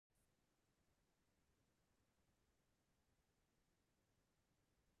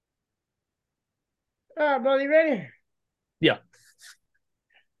All right, brother, you ready? Yeah.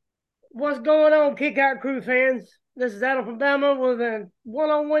 What's going on, Kick Out Crew fans? This is Adam from Bama with a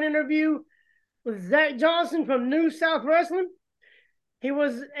one-on-one interview with Zac Johnson from New South Wrestling. He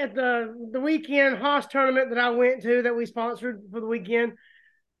was at the weekend Haas tournament that I went to that we sponsored for the weekend.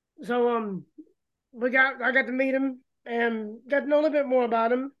 So I got to meet him and got to know a little bit more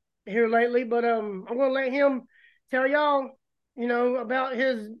about him here lately. But I'm gonna let him tell y'all, about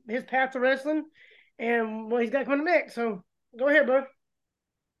his path to wrestling and what he's got coming next. So go ahead, bro.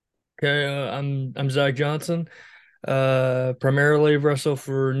 Okay. I'm Zac Johnson. Primarily wrestle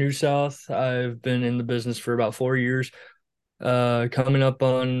for New South. I've been in the business for about 4 years. Coming up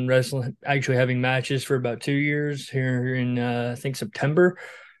on wrestling, actually having matches for about 2 years here in I think September.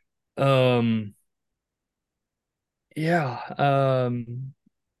 Um, yeah.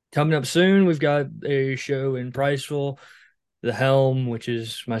 Coming up soon, we've got a show in Priceville, The Helm, which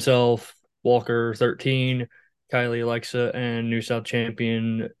is myself, Walker 13, Kylie Alexa, and New South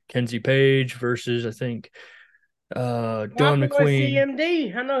champion Kenzie Page versus I think My Dylan boy McQueen.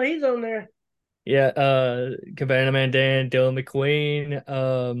 CMD, I know he's on there. Yeah, Cabana Man Dan, Dylan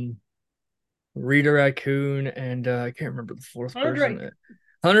McQueen, Rita Raccoon, and I can't remember the fourth Hunter Drake. person.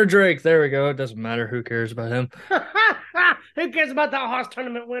 Hunter Drake. There we go. It doesn't matter. Who cares about him? Who cares about that horse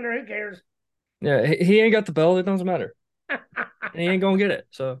tournament winner? Who cares? Yeah, he ain't got the belt. It doesn't matter. And he ain't gonna get it.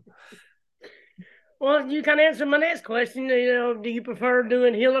 So, Well, you kind of answered my next question. Do you prefer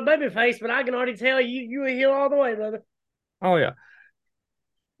doing heel or babyface? But I can already tell you a heel all the way, brother. oh yeah,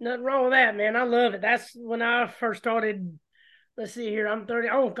 Nothing wrong with that, man. I love it. That's when I first started. Let's see here. I'm 30.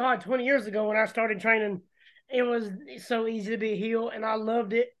 Oh God, 20 years ago when I started training, it was so easy to be a heel, and I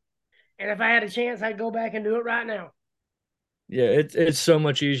loved it. And if I had a chance, I'd go back and do it right now. yeah. It's so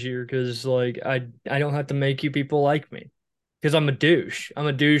much easier because like I don't have to make you people like me because I'm a douche. I'm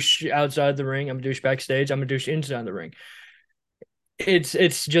a douche outside the ring. I'm a douche backstage. I'm a douche inside the ring.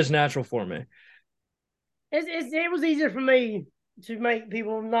 It's just natural for me. It was easier for me to make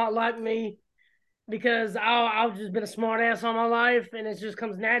people not like me because I've just been a smart ass all my life, and it just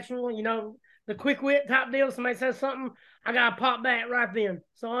comes natural. The quick wit type deal. Somebody says something, I gotta pop back right then.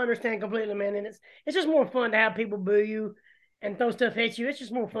 So I understand completely, man. And it's just more fun to have people boo you and throw stuff at you. It's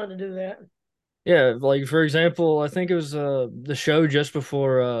just more fun to do that. Yeah, like for example, I think it was the show just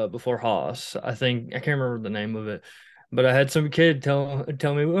before Haas. I think I can't remember the name of it, but I had some kid tell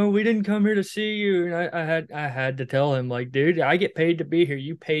me, "Oh, we didn't come here to see you," and I had to tell him like, "Dude, I get paid to be here.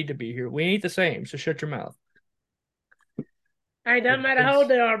 You paid to be here. We ain't the same, so shut your mouth." Hey, doesn't matter how old It's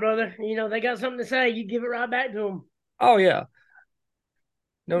they are, brother. They got something to say. You give it right back to them. oh yeah,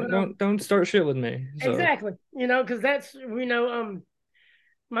 don't But don't don't start shit with me. So exactly. Because that's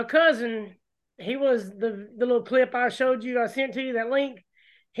my cousin, he was the little clip I showed you, I sent to you that link.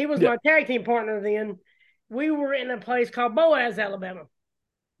 He was yeah, my tag team partner then. We were in a place called Boaz, Alabama,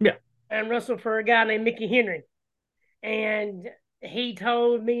 yeah. and wrestled for a guy named Mickey Henry. And he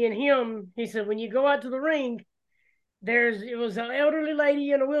told me and him, he said, when you go out to the ring, it was an elderly lady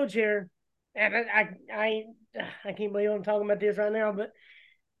in a wheelchair, and I can't believe I'm talking about this right now, but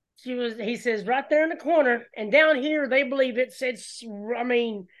he says right there in the corner, and down here they believe it's I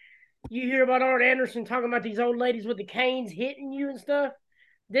mean, you hear about Art Anderson talking about these old ladies with the canes hitting you and stuff.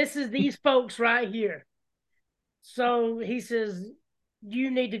 This is these folks right here. So he says, you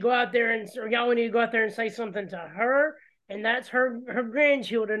need to go out there or y'all need to go out there and say something to her. And that's her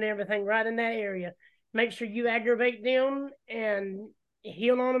grandchildren and everything right in that area. Make sure you aggravate them and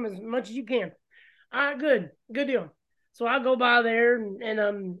heal on them as much as you can. All right, good deal. So I go by there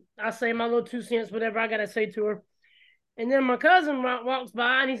and I say my little 2 cents, whatever I gotta say to her. And then my cousin walks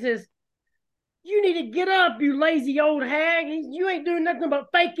by and he says, you need to get up, you lazy old hag. You ain't doing nothing but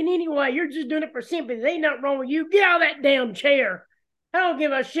faking anyway. You're just doing it for sympathy. There ain't nothing wrong with you. Get out of that damn chair. I don't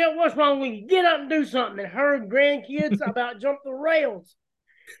give a shit what's wrong with you. Get up and do something. And her grandkids about jumped the rails.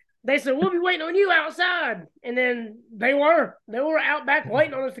 They said, we'll be waiting on you outside. And then they were out back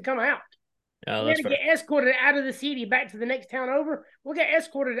waiting on us to come out. Yeah, We had that's to get fair. escorted out of the city back to the next town over. We got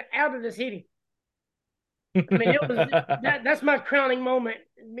escorted out of the city. I mean, it was that's my crowning moment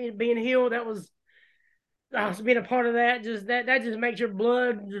being healed. That was being a part of that. Just that just makes your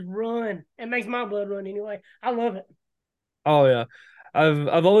blood just run. It makes my blood run anyway. I love it. Oh yeah.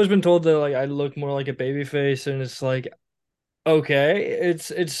 I've always been told that like I look more like a baby face, and it's like okay,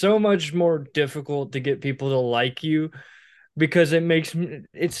 it's so much more difficult to get people to like you because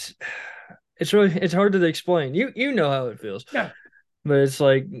it's hard to explain. You know how it feels, No. but it's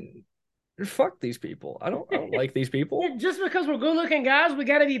like fuck these people. I don't like these people. Yeah, just because we're good looking guys, we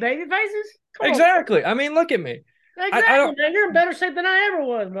got to be baby faces. Come on. Exactly. I mean, look at me. I Exactly, don't. man. You're in better shape than I ever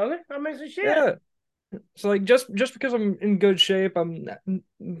was, brother. I mean, some shit. Yeah. It's like just because I'm in good shape, I'm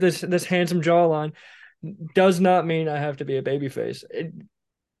this handsome jawline does not mean I have to be a baby face. It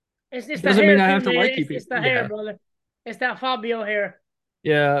It's the doesn't mean hair I too, have to man. like you It's people. the hair, Yeah. brother. It's that Fabio hair.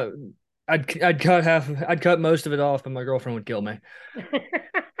 Yeah. I'd cut most of it off, but my girlfriend would kill me.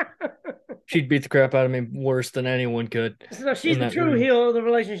 She'd beat the crap out of me worse than anyone could So she's in the that true ring. heel of the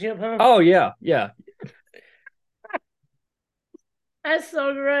relationship, huh? Oh yeah, yeah. That's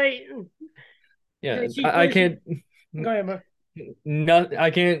so great. Yeah. Did she I push? can't Go ahead, bro. not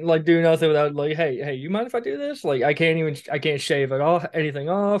I can't like do nothing without like, hey, you mind if I do this? Like I can't shave it off anything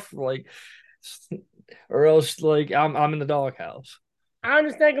off, like or else like I'm in the doghouse. I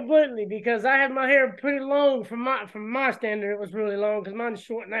understand completely because I had my hair pretty long from my standard. It was really long because mine's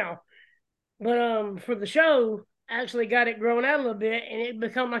short now. But for the show, I actually got it grown out a little bit, and it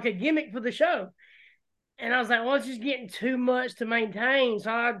become like a gimmick for the show. And I was like, well, it's just getting too much to maintain.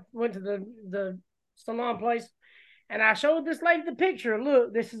 So I went to the salon place, and I showed this lady the picture.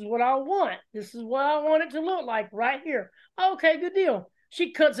 Look, this is what I want. This is what I want it to look like right here. Okay, good deal.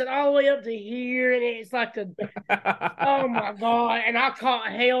 She cuts it all the way up to here, and it's like the oh my god! And I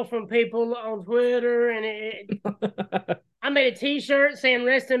caught hell from people on Twitter, and I made a T-shirt saying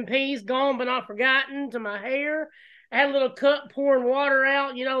 "Rest in peace, gone but not forgotten" to my hair. I had a little cup pouring water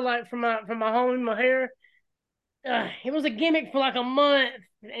out, like from my home in my hair. It was a gimmick for like a month,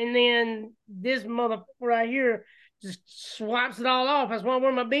 and then this mother right here just swipes it all off. That's why I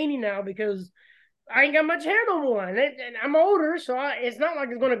wear my beanie now because I ain't got much hair no more, and I'm older, so it's not like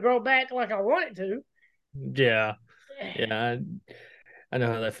it's going to grow back like I want it to. Yeah. Yeah, I know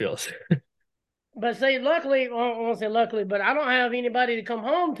how that feels. But see, luckily, well, I won't say luckily, but I don't have anybody to come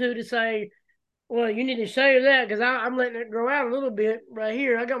home to say, well, you need to shave that because I'm letting it grow out a little bit right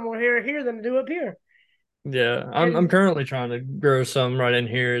here. I got more hair here than I do up here. Yeah, I'm And currently trying to grow some right in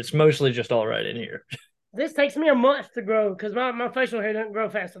here. It's mostly just all right in here. this takes me a month to grow because my facial hair doesn't grow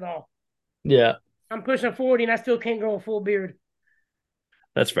fast at all. Yeah, I'm pushing 40 and I still can't grow a full beard.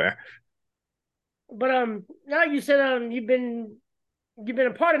 that's fair. But now you said you've been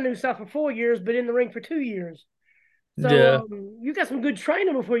a part of New South for 4 years, but in the ring for 2 years. So Yeah. you got some good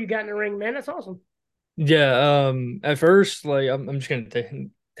training before you got in the ring, man. That's awesome. Yeah, at first like I'm just gonna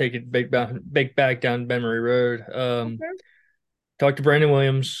take it back down memory road. Okay. Talked to Brandon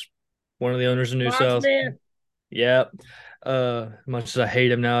Williams, one of the owners of New Boss South. man. Yep. Much as I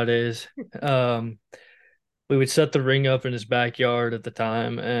hate him nowadays. Um, we would set the ring up in his backyard at the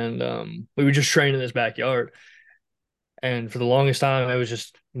time, and we would just train in his backyard. And for the longest time, it was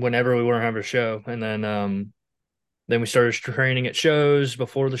just whenever we weren't having a show. And then we started training at shows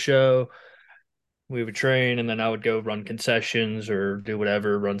before the show. We would train, and then I would go run concessions or do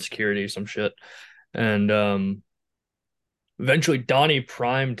whatever, run security, some shit. And eventually, Donnie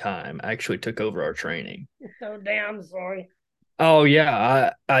Primetime actually took over our training. So damn sorry. Oh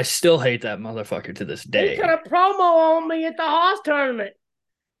yeah, I still hate that motherfucker to this He cut day. a promo on me at the Haas tournament.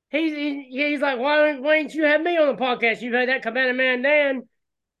 He's like, why didn't you have me on the podcast? You've had that Cabana Man Dan.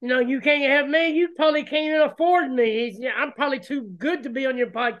 You can't have me. You probably can't even afford me. I'm probably too good to be on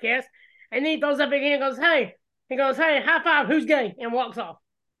your podcast. And then he throws up again and goes, hey, high five, who's gay? And walks off.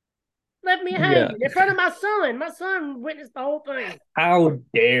 Left me Yeah, hanging in front of my son. My son witnessed the whole thing. how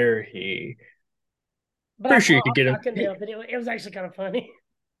dare he? But Pretty sure you could get I him. couldn't help it. It was actually kind of funny.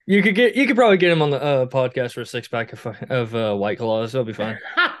 You could probably get him on the podcast for a six pack of White Claws. That'll be fine.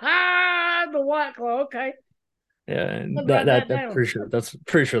 The White Claw. Okay. Yeah, and Let's write that that's down.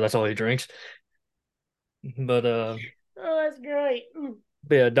 pretty sure that's all he drinks. But Oh, that's great.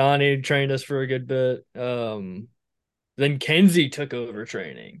 but yeah, Donnie trained us for a good bit. Then Kenzie took over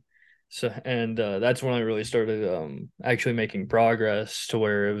training. So and that's when I really started actually making progress to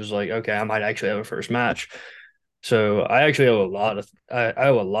where it was like, okay, I might actually have a first match. So I actually owe a lot of I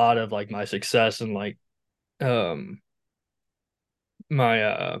owe a lot of like my success and like um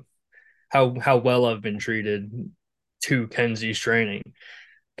my how well I've been treated to Kenzie's training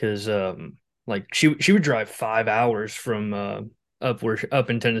because like she would drive 5 hours from up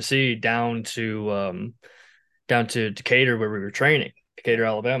in Tennessee down to Decatur where we were training, Decatur,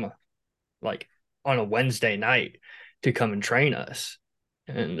 Alabama, like on a Wednesday night to come and train us.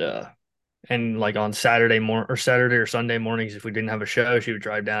 And like on Saturday or Sunday mornings, if we didn't have a show, she would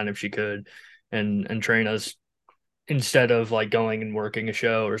drive down if she could and train us instead of like going and working a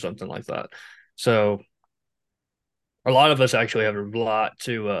show or something like that. So a lot of us actually have a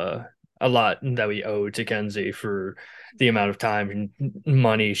lot that we owe to Kenzie for the amount of time and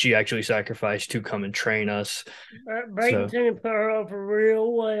money she actually sacrificed to come and train us. Braden So Toon put her over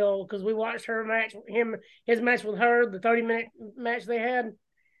real well because we watched his match with her, the 30-minute match they had.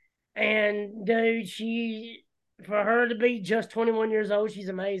 And dude, she for her to be just 21 years old, she's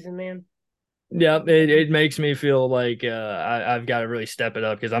amazing, man. Yeah, it makes me feel like I've got to really step it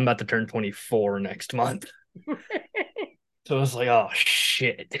up because I'm about to turn 24 next month. So it's like, oh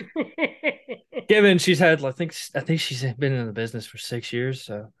shit. Given she's had, I think she's been in the business for 6 years,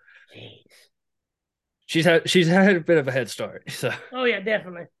 so Jeez. she's had a bit of a head start. So Oh yeah,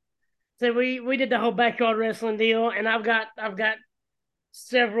 definitely. So we did the whole backyard wrestling deal, and I've got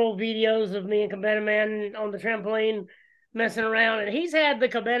several videos of me and Cabana Man on the trampoline messing around, and he's had the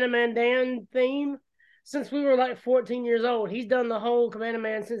Cabana Man Dan theme since we were like 14 years old. He's done the whole Cabana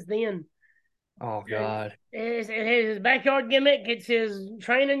Man since then. oh And God. it's his backyard gimmick, it's his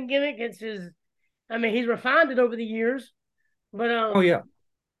training gimmick, it's his. I mean, he's refined it over the years, but Oh yeah.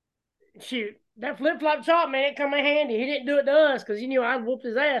 shoot, that flip flop chop, man, it come in handy. He didn't do it to us because he knew I'd whooped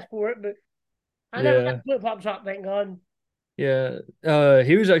his ass for it, but I never got Yeah. the flip flop chop, thank God. Yeah.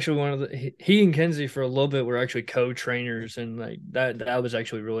 He was actually one of he and Kenzie for a little bit were actually co-trainers, and like that was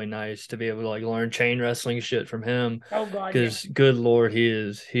actually really nice to be able to like learn chain wrestling shit from him Oh God, yeah. because good Lord,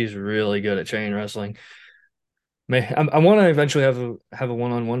 he's really good at chain wrestling. I want to eventually have a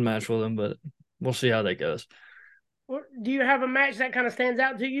one-on-one match with him, but we'll see how that goes. Do you have a match that kind of stands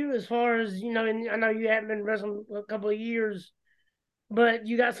out to you as far as you know? And I know you haven't been wrestling a couple of years, but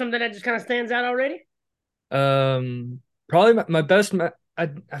you got something that just kind of stands out already? Probably my best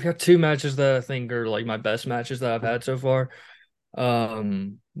I've got two matches that I think are like my best matches that I've had so far.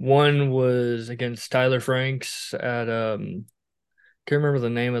 One was against Tyler Franks at can't remember the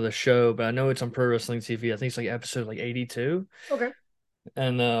name of the show, but I know it's on Pro Wrestling TV. I think it's like episode like 82. Okay,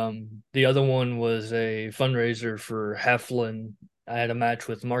 And the other one was a fundraiser for Heflin. I had a match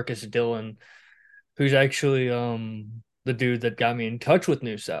with Marcus Dillon, who's actually the dude that got me in touch with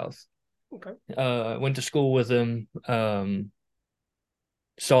New South. okay. I went to school with him.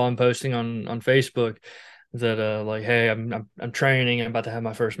 Saw him posting on Facebook that like, hey, I'm training. I'm about to have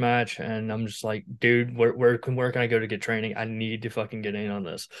my first match, and I'm just like, dude, where can I go to get training? I need to fucking get in on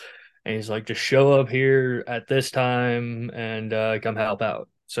this. And he's like, just show up here at this time and come help out.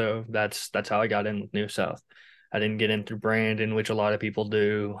 So that's how I got in with New South. I didn't get in through Brandon, which a lot of people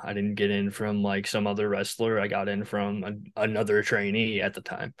do. I didn't get in from like some other wrestler. I got in from another trainee at the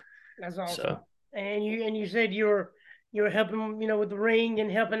time. That's awesome. So And you said you're helping with the ring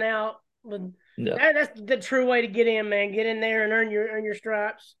and helping out with yeah. that's the true way to get in, man. Get in there and earn your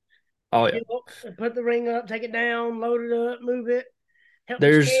stripes. Oh yeah. Help, put the ring up, take it down, load it up, move it, help with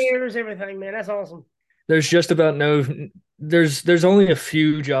There's chairs, everything, man. That's awesome. there's just about no there's only a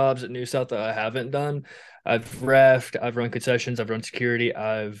few jobs at New South that I haven't done. I've refed, I've run concessions, I've run security,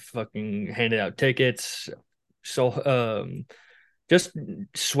 I've fucking handed out tickets. So just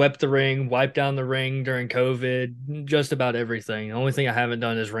swept the ring, wiped down the ring during COVID, just about everything. The only thing I haven't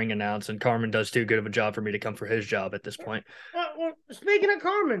done is ring announce, and Carmen does too good of a job for me to come for his job at this point. Well, speaking of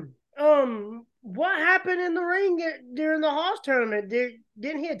Carmen, what happened in the ring during the Hoss tournament?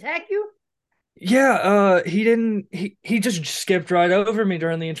 Didn't he attack you? Yeah, he didn't he just skipped right over me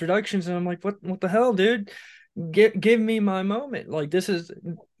during the introductions, and I'm like, what the hell, dude? Give me my moment. Like this is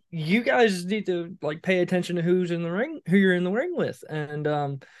you guys need to like pay attention to who's in the ring, who you're in the ring with.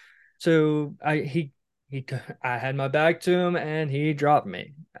 And so I had my back to him and he dropped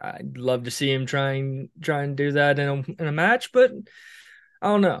me. I'd love to see him try and do that in a match, but I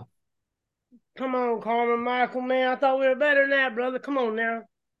don't know. Come on, Carmen Michael, man. I thought we were better than that, brother. Come on now.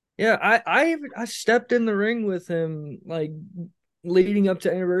 Yeah, I stepped in the ring with him like leading up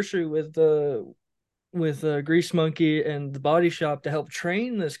to anniversary with Grease Monkey and the Body Shop to help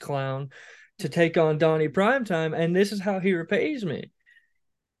train this clown to take on Donnie Primetime, and this is how he repays me.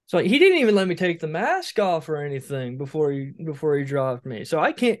 So like, he didn't even let me take the mask off or anything before he dropped me. So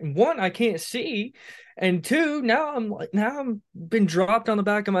I can't see, and two, now I'm been dropped on the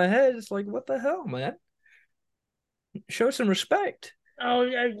back of my head. It's like what the hell, man? Show some respect. Oh,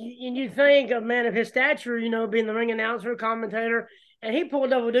 and you think a man of his stature, being the ring announcer, commentator, and he pulled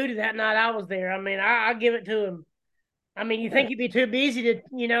double duty that night. I was there. I mean, I give it to him. I mean, you think he'd be too busy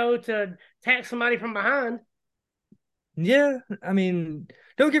to attack somebody from behind? Yeah, I mean,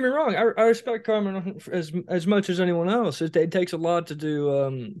 don't get me wrong. I respect Carmen as much as anyone else. It takes a lot to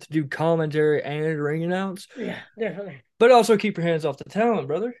do commentary and ring announce, Yeah, definitely. but also keep your hands off the talent,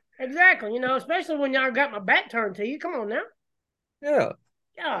 brother. Exactly. Especially when y'all got my back turned to you. Come on now. Yeah,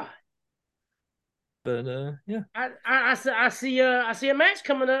 Yeah. but yeah, I see a match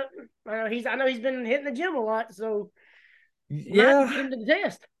coming up. I know he's been hitting the gym a lot, so you might have to yeah. get him to the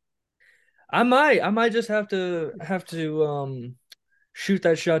test. I might just have to shoot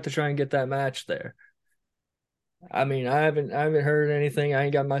that shot to try and get that match there. I mean, I haven't heard anything. I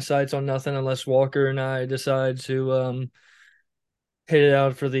ain't got my sights on nothing unless Walker and I decide to hit it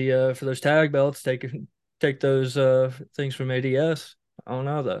out for those tag belts, take those things from ADS. I don't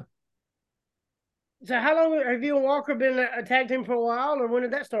know though. So how long have you and Walker been a tag team for a while, or when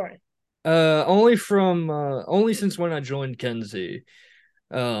did that start? Only since when I joined Kenzie.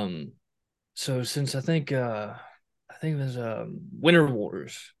 Um, so since I think it was Winter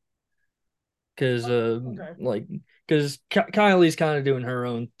Wars, because Okay. because Kylie's kind of doing her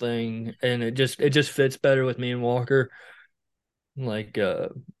own thing, and it just fits better with me and Walker. Like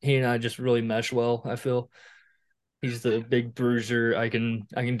he and I just really mesh well. I feel he's the big bruiser. I can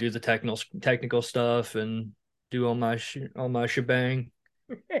do the technical stuff and do all my shebang.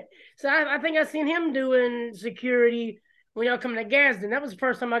 So I think I seen him doing security when y'all coming to Gadsden. That was the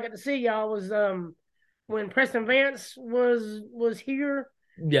first time I got to see y'all. Was when Preston Vance was here,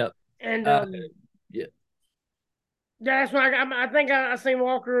 Yep. and Uh, yeah. that's when I think I seen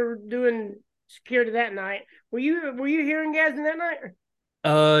Walker doing security that night. Were you here in Gadsden that night?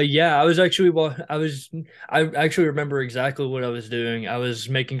 Yeah, I actually remember exactly what I was doing. I was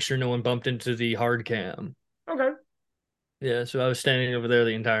making sure no one bumped into the hard cam. Okay. Yeah, so I was standing over there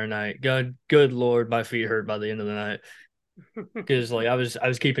the entire night. Good Lord, my feet hurt by the end of the night because like I was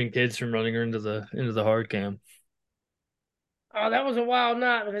keeping kids from running into the hard cam. Oh, that was a wild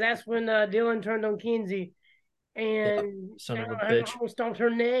night because that's when Dylan turned on Kinsey Yeah, and son of a bitch. almost stomped her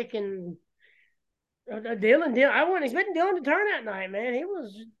neck. And Dylan, I wasn't expecting Dylan to turn that night, man.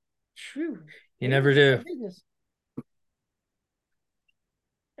 Phew, You he was never do. in business.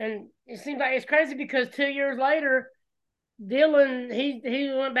 And it seems like it's crazy because 2 years later, Dylan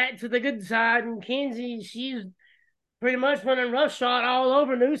he went back to the good side, and Kinsey she's pretty much running roughshod all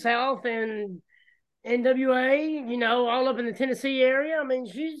over New South and NWA, all up in the Tennessee area. I mean,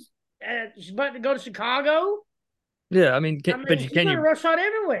 she's about to go to Chicago. Yeah, I mean, I mean, she's running roughshod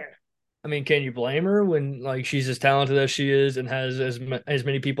everywhere. can you blame her when like she's as talented as she is and has as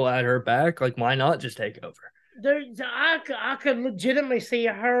many people at her back? Like, why not just take over? I could legitimately see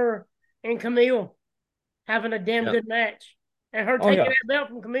her and Camille having a damn Yep. good match, and her Oh taking yeah, that belt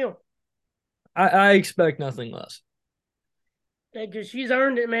from Camille I expect nothing less. because she's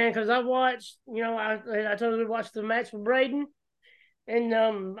earned it, man. Because I've watched, I totally watched the match with Braden, and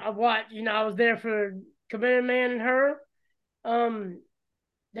I watched, I was there for Cabana Man and her. Um,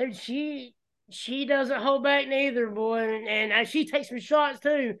 dude, she doesn't hold back neither, boy, and she takes some shots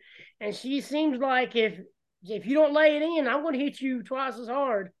too, and she seems like if you don't lay it in, I'm going to hit you twice as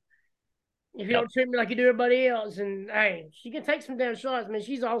hard if you Yep. don't treat me like you do everybody else. And hey, she can take some damn shots, man.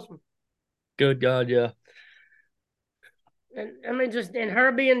 She's awesome. Good God, yeah. And I mean, just and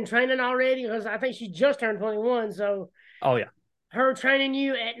her being training already because I think she just turned 21. So Oh yeah. her training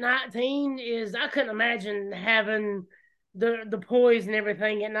you at 19 is I couldn't imagine having the poise and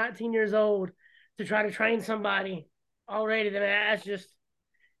everything at 19 years old to try to train somebody already. That's just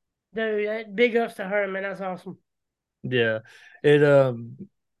dude. Big ups to her, man. That's awesome. Yeah. It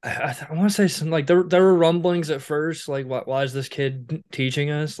I want to say some like there were rumblings at first like why is this kid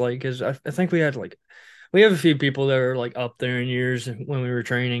teaching us like because I think we have a few people that are like up there in years when we were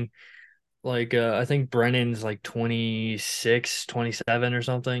training like I think Brennan's like 26, 27 or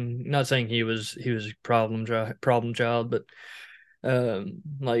something. Not saying he was a problem child, but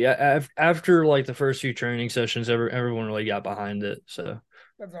like after like the first few training sessions everyone really got behind it. So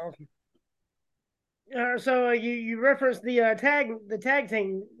That's awesome. So you referenced the tag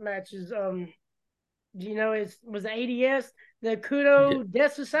team matches. Do you know it was the ADS, the yeah. Kudo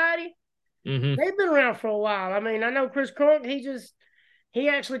Death Society? Hmm. They've been around for a while. I mean, I know Chris Crunk. He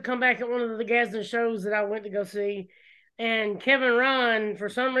actually come back at one of the Gadsden shows that I went to go see. And Kevin Ryan, for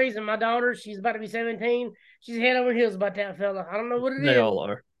some reason, my daughter, she's about to be 17. She's head over heels about that fella. I don't know what it They is. all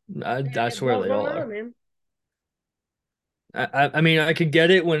are. I It swear blows they my all mind, are. man. I mean I could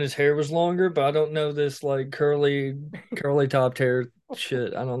get it when his hair was longer, but I don't know this like curly topped hair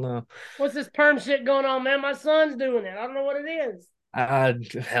shit. I don't know. What's this perm shit going on, man? My son's doing it. I don't know what it is.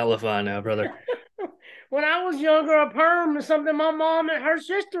 Hell if I know, brother. When I was younger, a perm is something my mom and her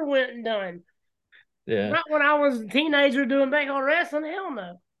sister went and done. Yeah. Not when I was a teenager doing backyard wrestling. Hell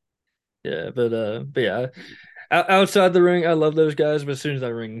no. Yeah, but yeah, outside the ring, I love those guys. But as soon as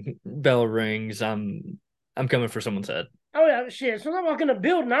that ring bell rings, I'm coming for someone's head. Oh yeah, shit. As soon as I walk in the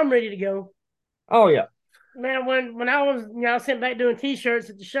building, I'm ready to go. Oh yeah, Man, when I was sitting back doing t-shirts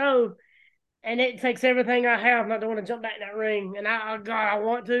at the show, and it takes everything I have not to want to jump back in that ring. And God, I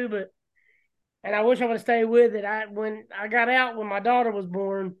want to, but and I wish I would have stayed with it. When I got out when my daughter was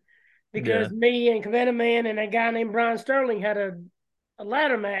born, because yeah, me and Cabana Man and a guy named Brian Sterling had a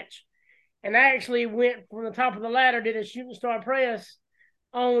ladder match, and I actually went from the top of the ladder, did a shooting star press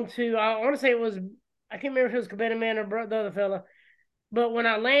onto. I want to say it was. I can't remember if it was Cabana Man or the other fella. But when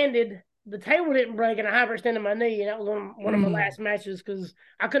I landed, the table didn't break, and I hyperextended my knee, and that was one of my last matches because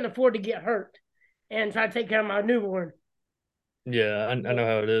I couldn't afford to get hurt and try to take care of my newborn. Yeah, I So, know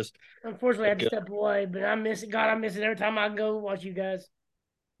how it is. unfortunately, I had Like, to step away, but I miss it. God, I miss it every time I go watch you guys.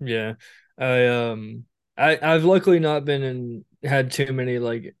 yeah, I I've luckily not been in had too many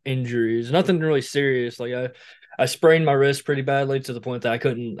like injuries. Nothing really serious. Like I sprained my wrist pretty badly to the point that I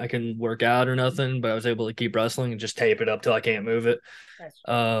couldn't work out or nothing, but I was able to keep wrestling and just tape it up till I can't move it. That's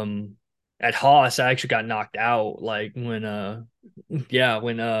Um, at Haas, I actually got knocked out like when yeah,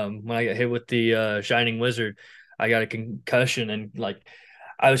 when I got hit with the Shining Wizard, I got a concussion and like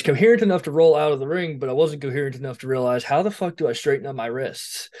I was coherent enough to roll out of the ring, but I wasn't coherent enough to realize how the fuck do I straighten up my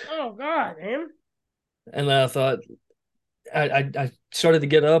wrists? oh God, man. And then I thought I started to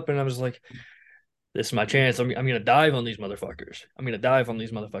get up and I was like, this is my chance. I'm gonna dive on these motherfuckers. I'm gonna dive on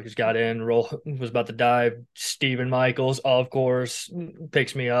these motherfuckers. Got in, roll was about to dive. Steven Michaels, of course,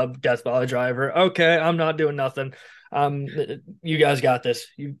 picks me up, Death by the driver. Okay, I'm not doing nothing. You guys got this.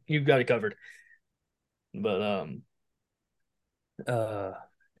 You've got it covered. But uh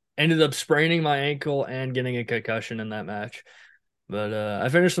ended up spraining my ankle and getting a concussion in that match. But I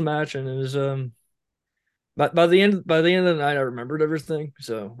finished the match and it was by the end of the night I remembered everything.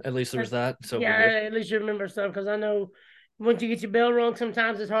 So at least there was that. So Yeah, we're good. at least you remember stuff because I know once you get your bell rung,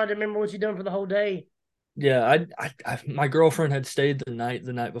 sometimes it's hard to remember what you've done for the whole day. Yeah, my girlfriend had stayed the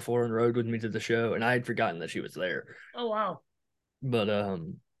night before and rode with me to the show, and I had forgotten that she was there. Oh wow. But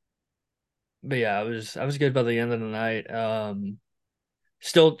but yeah, I was good by the end of the night.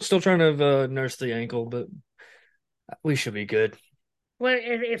 Still trying to nurse the ankle, but we should be good. Well,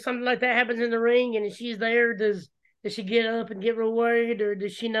 if something like that happens in the ring and she's there, does she get up and get real worried, or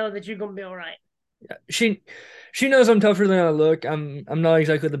does she know that you're gonna be all right? She she knows I'm tougher than I look. I'm not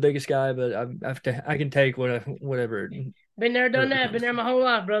exactly the biggest guy, but I can take whatever Been there, done whatever that. Been comes. there my whole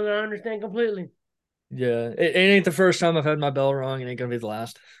life, brother. I understand completely. Yeah, it ain't the first time I've had my bell rung. It ain't gonna be the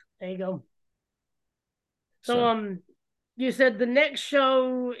last. There you go. So So you said the next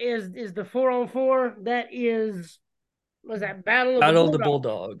show is the 4-on-4. That is was that Battle of the Battle of the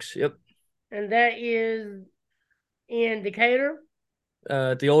Bulldog, Bulldogs. Yep. and that is in Decatur,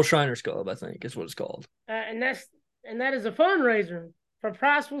 The old Shriners Club, I think, is what it's called. and that is a fundraiser for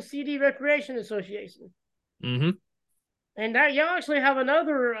Priceville CD Recreation Association. Mm-hmm. And that y'all actually have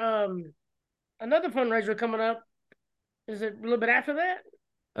another fundraiser coming up. Is it a little bit after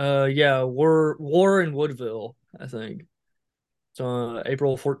that? Yeah, War in Woodville, I think. It's on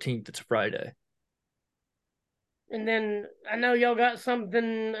April 14th. It's a Friday. And then I know y'all got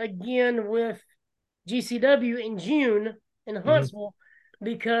something again with GCW in June in Mm-hmm. Huntsville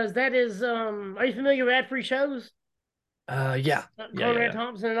because that is are you familiar with ad free shows? Yeah, yeah, yeah, Conrad yeah.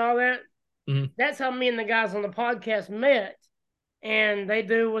 Thompson and all that. Mm-hmm. That's how me and the guys on the podcast met. And they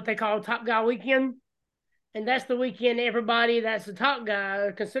do what they call Top Guy Weekend. And that's the weekend everybody that's a top guy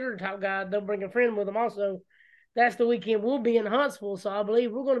or considered a top guy, they'll bring a friend with them also. That's the weekend we'll be in Huntsville. So I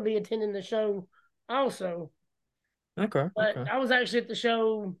believe we're going to be attending the show also. Okay, But okay. I was actually at the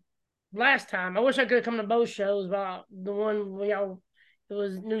show last time. I wish I could have come to both shows, but the one where y'all it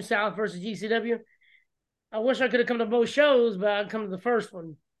was New South versus GCW. I wish I could have come to both shows, but I'd come to the first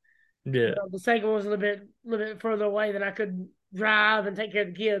one. Yeah. The second one was a little bit further away than I could drive and take care of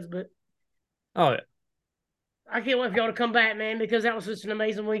the kids. But Oh yeah. I can't wait for y'all to come back, man, because that was just an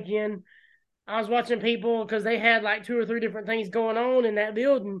amazing weekend. I was watching people because they had like two or three different things going on in that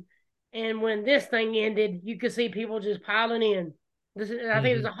building, and when this thing ended, you could see people just piling in. I think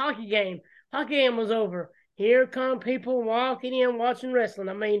it was Mm-hmm. a hockey game. Hockey game was over. Here come people walking in watching wrestling.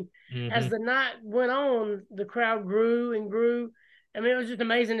 I mean, as Mm-hmm. the night went on, the crowd grew and grew. I mean, it was just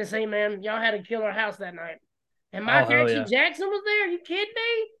amazing to see, man. Y'all had a killer house that night. And Oh Mike hell Action yeah. Jackson was there. Are you kidding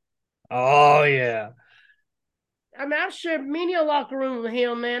me? Oh yeah. I mean, I've shared many a locker room with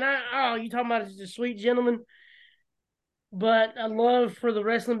him, man. You talking about just a sweet gentleman, but a love for the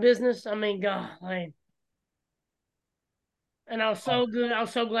wrestling business. I mean, God, like, and I was Oh, so good. I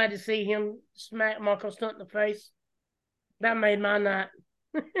was so glad to see him smack Marco Stunt in the face. That made my night.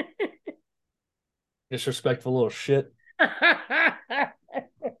 disrespectful little shit.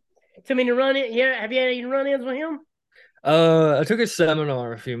 Too many run in. Yeah, have you had any run ins with him? I took a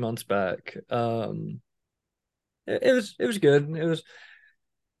seminar a few months back. It was good.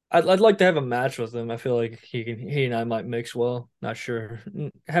 I'd like to have a match with him. I feel like he and I might mix well. Not sure.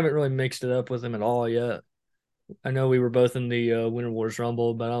 Haven't really mixed it up with him at all yet. I know we were both in the Winter Wars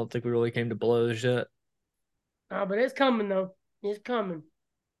Rumble, but I don't think we really came to blows yet. Oh, but it's coming though. It's coming.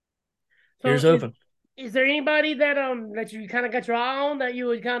 So Here's hoping. is there anybody that you kind of got your eye on that you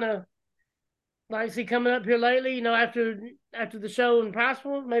would kind of like see coming up here lately? You know, after the show in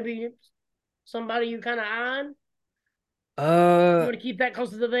Priceville, maybe somebody you kind of eyeing. You Uh, want to keep that close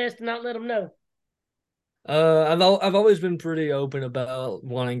to the vest and not let them know. I've always been pretty open about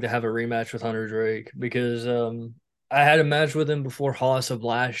wanting to have a rematch with Hunter Drake because I had a match with him before Haas of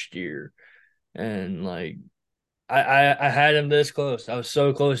last year, and like I had him this close. I was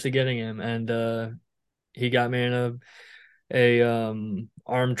so close to getting him, and he got me in a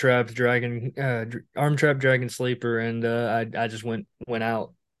arm trap dragon sleeper, and I just went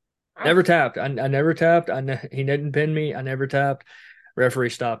out. I'm Never tapped. I never tapped. He didn't pin me. I never tapped. Referee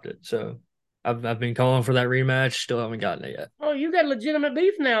stopped it. So I've been calling for that rematch. Still haven't gotten it yet. Oh, you got legitimate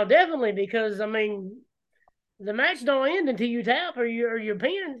beef now, definitely, because I mean the match don't end until you tap or you're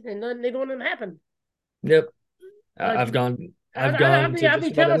pinned, and nothing neither one of them happen. Yep. Uh, I've gone. I'd, I've I'd, I'd gone be to I'd just be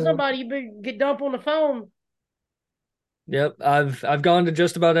about telling anyone. somebody you be, get dumped on the phone. Yep. I've gone to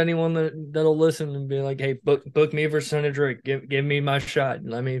just about anyone that'll listen and be like, "Hey, book me for Son of Drake. Give me my shot.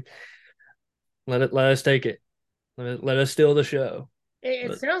 Let us take it. Let us steal the show." It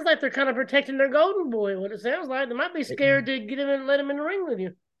But sounds like they're kind of protecting their golden boy. What it sounds like, they might be it, scared to get him and let him in the ring with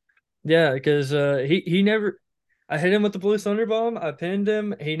you. yeah, because he never. I hit him with the blue thunder bomb. I pinned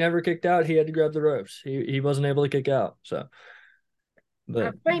him. He never kicked out. He had to grab the ropes. He wasn't able to kick out. So, I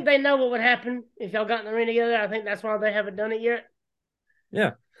but think they know what would happen if y'all got in the ring together. I think that's why they haven't done it yet.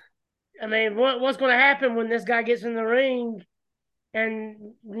 yeah, I mean, what's going to happen when this guy gets in the ring and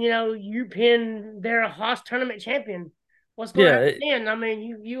you pin their Haas tournament champion? What's going to yeah, happen then? I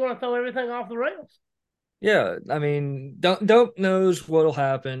mean, you want to throw everything off the rails? yeah. I mean, don't knows what'll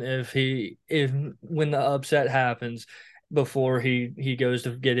happen if when the upset happens before he goes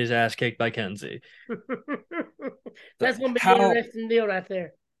to get his ass kicked by Kenzie. So That's going to be an how interesting deal right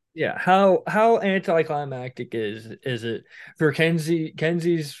there. yeah how anticlimactic is it for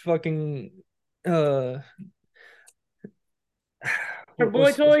Kenzie's fucking uh Her boy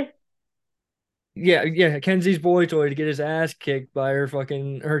what's toy. yeah Kenzie's boy toy to get his ass kicked by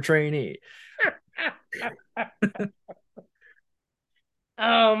her trainee.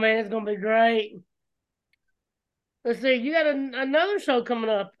 Oh man, it's going to be great. Let's see. You got another show coming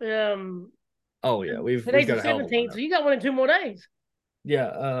up. Oh yeah, we've Today's the got a hell of a 17th, so lineup. you got one in 2 more days. Yeah,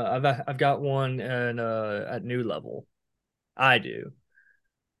 I've got one and at new level. I do.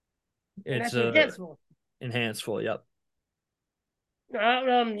 And It's that's in Huntsville. enhanced full. Yep.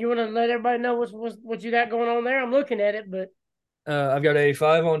 You want to let everybody know what you got going on there? I'm looking at it, but I've got a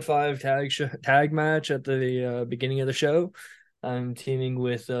 5-on-5 tag match at the beginning of the show. I'm teaming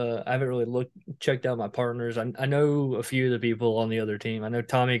with. I haven't really checked out my partners. I know a few of the people on the other team. I know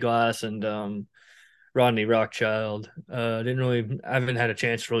Tommy Glass and Rodney Rockchild. I haven't had a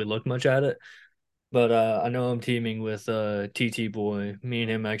chance to really look much at it, but I know I'm teaming with TT Boy. Me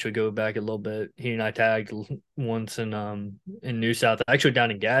and him actually go back a little bit. He and I tagged once in New South, actually down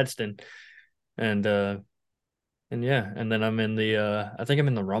in Gadsden, and yeah, and then I'm in the I think I'm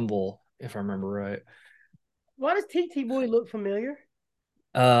in the Rumble if I remember right. why does TT Boy look familiar?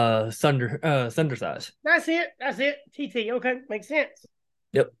 Thunder Thighs. That's it. That's it. TT. Okay, makes sense.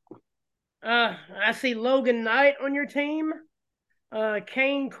 Yep. I see Logan Knight on your team.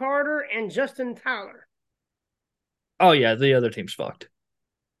 Kane Carter and Justin Tyler, Oh yeah, the other team's fucked.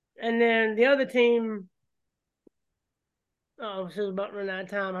 and then the other team. Oh, this is about running out of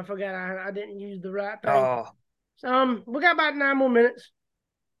time. I forgot I didn't use the right thing. Oh, So, we got about 9 more minutes.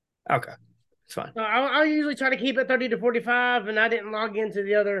 okay. It's fine. So I usually try to keep it 30 to 45, and I didn't log into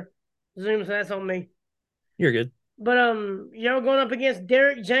the other Zoom, so that's on me. You're good. But y'all going up against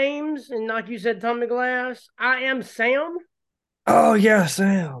Derek James and like you said, Tommy Glass. I am Sam, Oh yeah,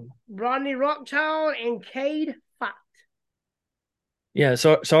 Sam. Rodney Rockchild, and Cade Fight. Yeah,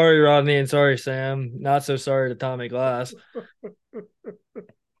 sorry Rodney and sorry Sam. Not so sorry to Tommy Glass.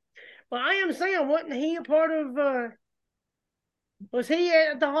 Well, I am Sam. Wasn't he a part of? Was he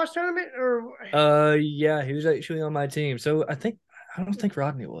at the horse tournament or? Yeah, he was actually on my team. So I don't think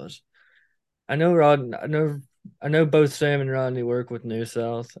Rodney was. I know both Sam and Rodney work with New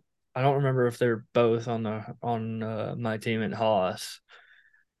South. I don't remember if they're both on my team at Haas.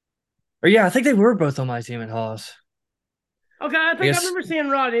 Or yeah, I think they were both on my team at Haas. Okay, I I think I guess remember seeing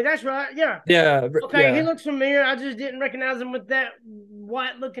Rodney. That's right. Yeah. Okay, he yeah, looks familiar. I just didn't recognize him with that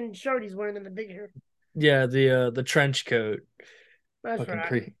white-looking shirt he's wearing in the big hair. yeah, the trench coat. That's Fucking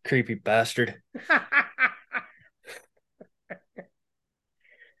right. creepy bastard.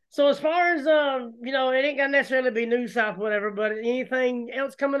 So as far as it ain't gonna necessarily be New South, whatever. But anything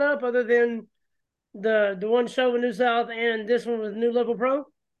else coming up other than the one show with New South and this one with New Level Pro?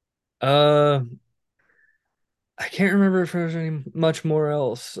 Uh, I can't remember if there's any much more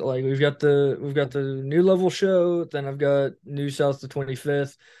else. Like we've got the new level show, then I've got New South the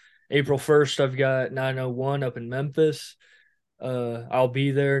 25th. April 1st, I've got 901 up in Memphis. I'll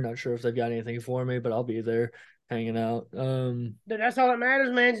be there. Not sure if they've got anything for me, but I'll be there hanging out. Dude, that's all that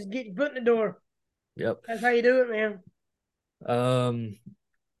matters, man. Just get your foot in the door. Yep. That's how you do it, man. Um,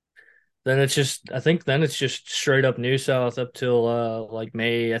 then it's just I think then it's just straight up New South up till like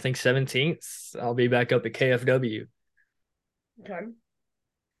May, I think 17th. I'll be back up at KFW. Okay.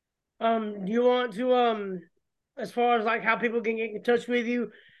 Do you want to as far as like how people can get in touch with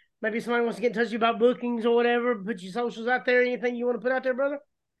you, maybe somebody wants to get in touch with you about bookings or whatever, put your socials out there, anything you want to put out there, brother?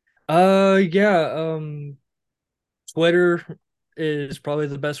 Yeah, Twitter is probably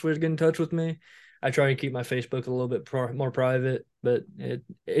the best way to get in touch with me. I try and keep my Facebook a little bit more private, but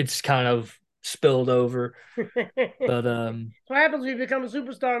it's kind of spilled over. What But happens when you become a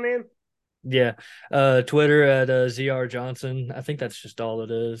superstar, man? yeah, Twitter at ZR Johnson. I think that's just all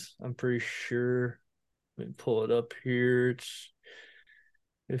it is. I'm pretty sure. Let me pull it up here. It's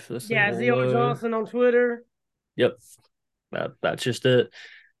if this thing Yeah, will ZR load. Johnson on Twitter. Yep, that's just it.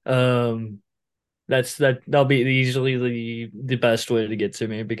 Um, that'll be easily the best way to get to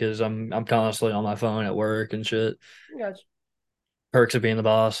me because I'm constantly on my phone at work and shit. Gotcha. Perks of being the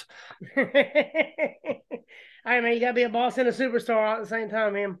boss. All right, man, you gotta be a boss and a superstar all at the same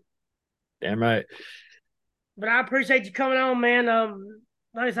time, man. Damn right. But I appreciate you coming on, man.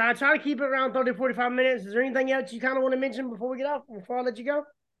 Like I said, I try to keep it around 30, 45 minutes. Is there anything else you kind of want to mention before we get off, before I let you go?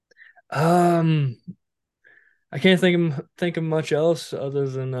 Um, I can't think of much else other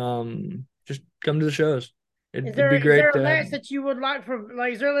than just come to the shows. It'd be Is there great a to have. match that you would like for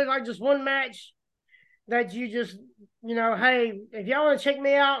like is there really like just one match that you just hey, if y'all want to check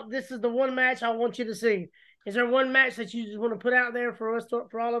me out, this is the one match I want you to see. Is there one match that you just want to put out there for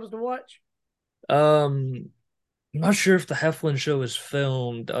for all of us to watch? Um, I'm not sure if the Heflin show is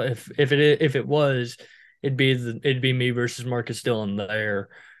filmed. If it was, it'd be me versus Marcus Dillon there.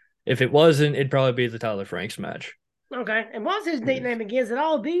 If it wasn't, it'd probably be the Tyler Franks match. Okay. And what's his nickname again? Is it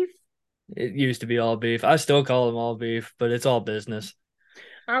all beef? It used to be all beef. I still call him all beef, but it's all business.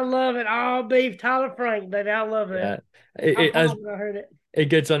 I love it. All beef, Tyler Frank, baby. I love it. Yeah, I it paused as when I heard it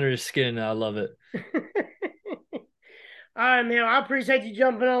gets under his skin. I love it. it. All right, man. I appreciate you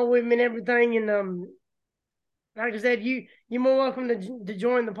jumping on with me and everything. And like I said, you're more welcome to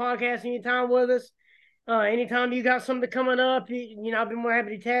join the podcast anytime with us. Anytime you got something coming up, I'll be more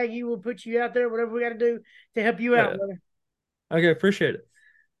happy to tag you. We'll put you out there, whatever we got to do to help you Oh out, yeah. brother. Okay, appreciate it.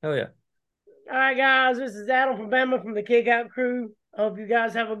 Hell yeah. All right, guys. This is Adam from Bama from the Kick Out Crew. I hope you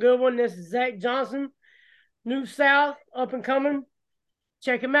guys have a good one. This is Zac Johnson, New South, up and coming.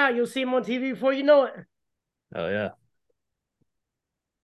 Check him out. You'll see him on TV before you know it. Oh yeah.